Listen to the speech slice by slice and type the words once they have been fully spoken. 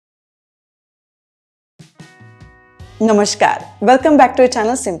Namaskar, welcome back to our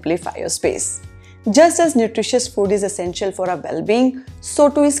channel Simplify Your Space. Just as nutritious food is essential for our well-being,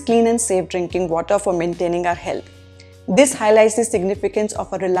 so too is clean and safe drinking water for maintaining our health. This highlights the significance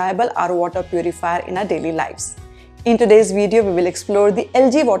of a reliable RO water purifier in our daily lives. In today's video, we will explore the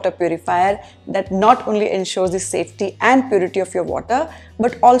LG water purifier that not only ensures the safety and purity of your water,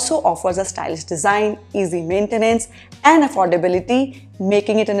 but also offers a stylish design, easy maintenance, and affordability,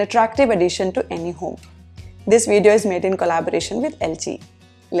 making it an attractive addition to any home. This video is made in collaboration with LG.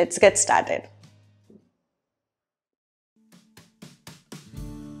 Let's get started.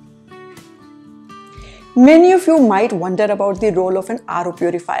 Many of you might wonder about the role of an RO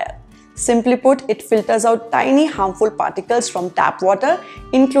purifier. Simply put, it filters out tiny harmful particles from tap water,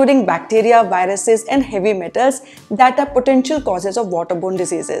 including bacteria, viruses, and heavy metals that are potential causes of waterborne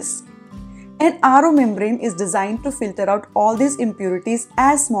diseases. An RO membrane is designed to filter out all these impurities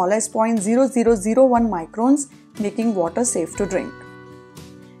as small as 0.0001 microns, making water safe to drink.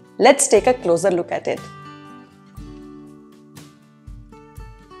 Let's take a closer look at it.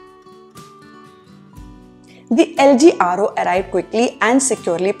 The LG RO arrived quickly and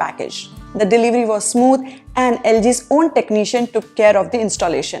securely packaged. The delivery was smooth and LG's own technician took care of the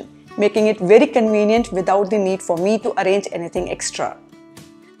installation, making it very convenient without the need for me to arrange anything extra.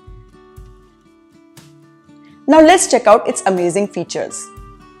 Now let's check out its amazing features.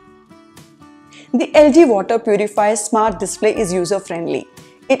 The LG water purifier's smart display is user-friendly.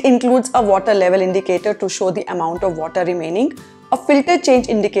 It includes a water level indicator to show the amount of water remaining, a filter change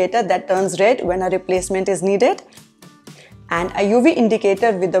indicator that turns red when a replacement is needed, and a UV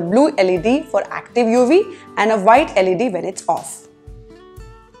indicator with a blue LED for active UV and a white LED when it's off.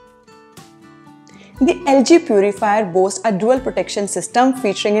 The LG purifier boasts a dual protection system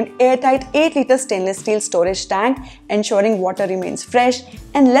featuring an airtight 8-liter stainless steel storage tank, ensuring water remains fresh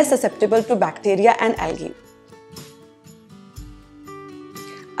and less susceptible to bacteria and algae.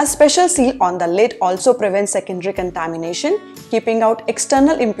 A special seal on the lid also prevents secondary contamination, keeping out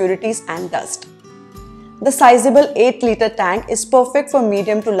external impurities and dust. The sizable 8-liter tank is perfect for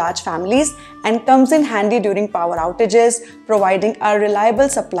medium to large families and comes in handy during power outages, providing a reliable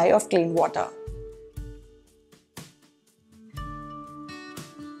supply of clean water.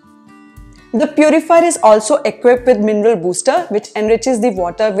 The purifier is also equipped with mineral booster, which enriches the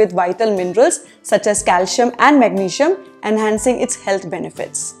water with vital minerals such as calcium and magnesium, enhancing its health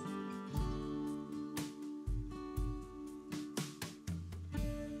benefits.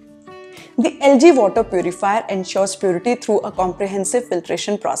 The LG water purifier ensures purity through a comprehensive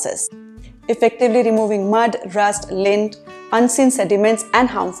filtration process, effectively removing mud, rust, lint, unseen sediments, and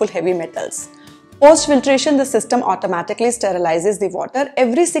harmful heavy metals. Post-filtration, the system automatically sterilizes the water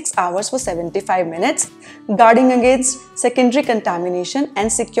every 6 hours for 75 minutes, guarding against secondary contamination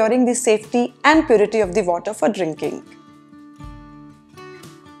and securing the safety and purity of the water for drinking.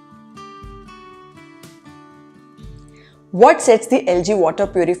 What sets the LG water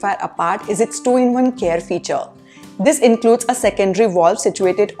purifier apart is its 2-in-1 care feature. This includes a secondary valve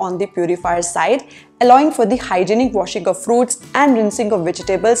situated on the purifier side, allowing for the hygienic washing of fruits and rinsing of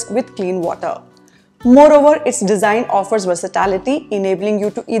vegetables with clean water. Moreover, its design offers versatility, enabling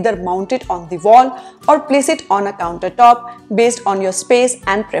you to either mount it on the wall or place it on a countertop based on your space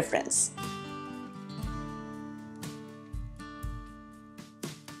and preference.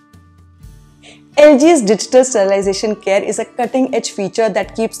 LG's digital sterilization care is a cutting-edge feature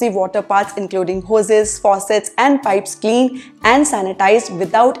that keeps the water parts including hoses, faucets, and pipes clean and sanitized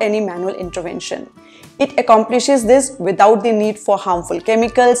without any manual intervention. It accomplishes this without the need for harmful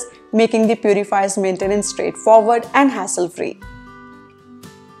chemicals, making the purifier's maintenance straightforward and hassle-free.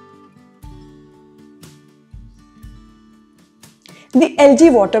 The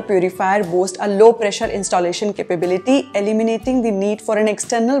LG water purifier boasts a low-pressure installation capability, eliminating the need for an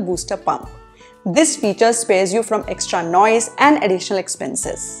external booster pump. This feature spares you from extra noise and additional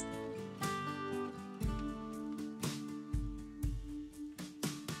expenses.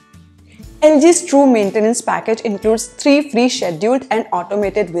 LG's True Maintenance package includes 3 free scheduled and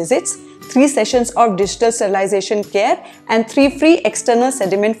automated visits, 3 sessions of digital sterilization care, and 3 free external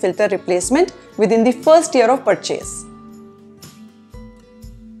sediment filter replacement within the first year of purchase.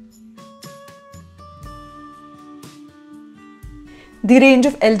 The range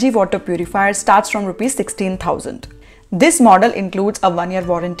of LG water purifiers starts from Rs 16,000. This model includes a 1-year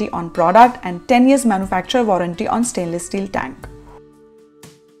warranty on product and 10 years manufacturer warranty on stainless steel tank.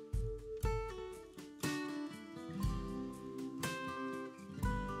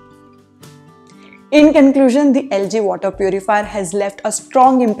 In conclusion, the LG water purifier has left a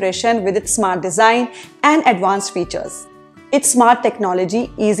strong impression with its smart design and advanced features. Its smart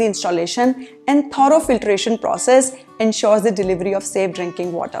technology, easy installation, and thorough filtration process ensures the delivery of safe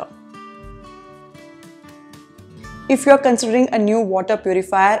drinking water. If you are considering a new water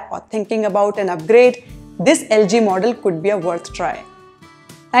purifier or thinking about an upgrade, this LG model could be a worth try.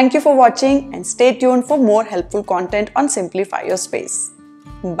 Thank you for watching and stay tuned for more helpful content on Simplify Your Space.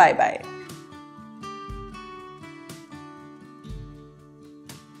 Bye bye.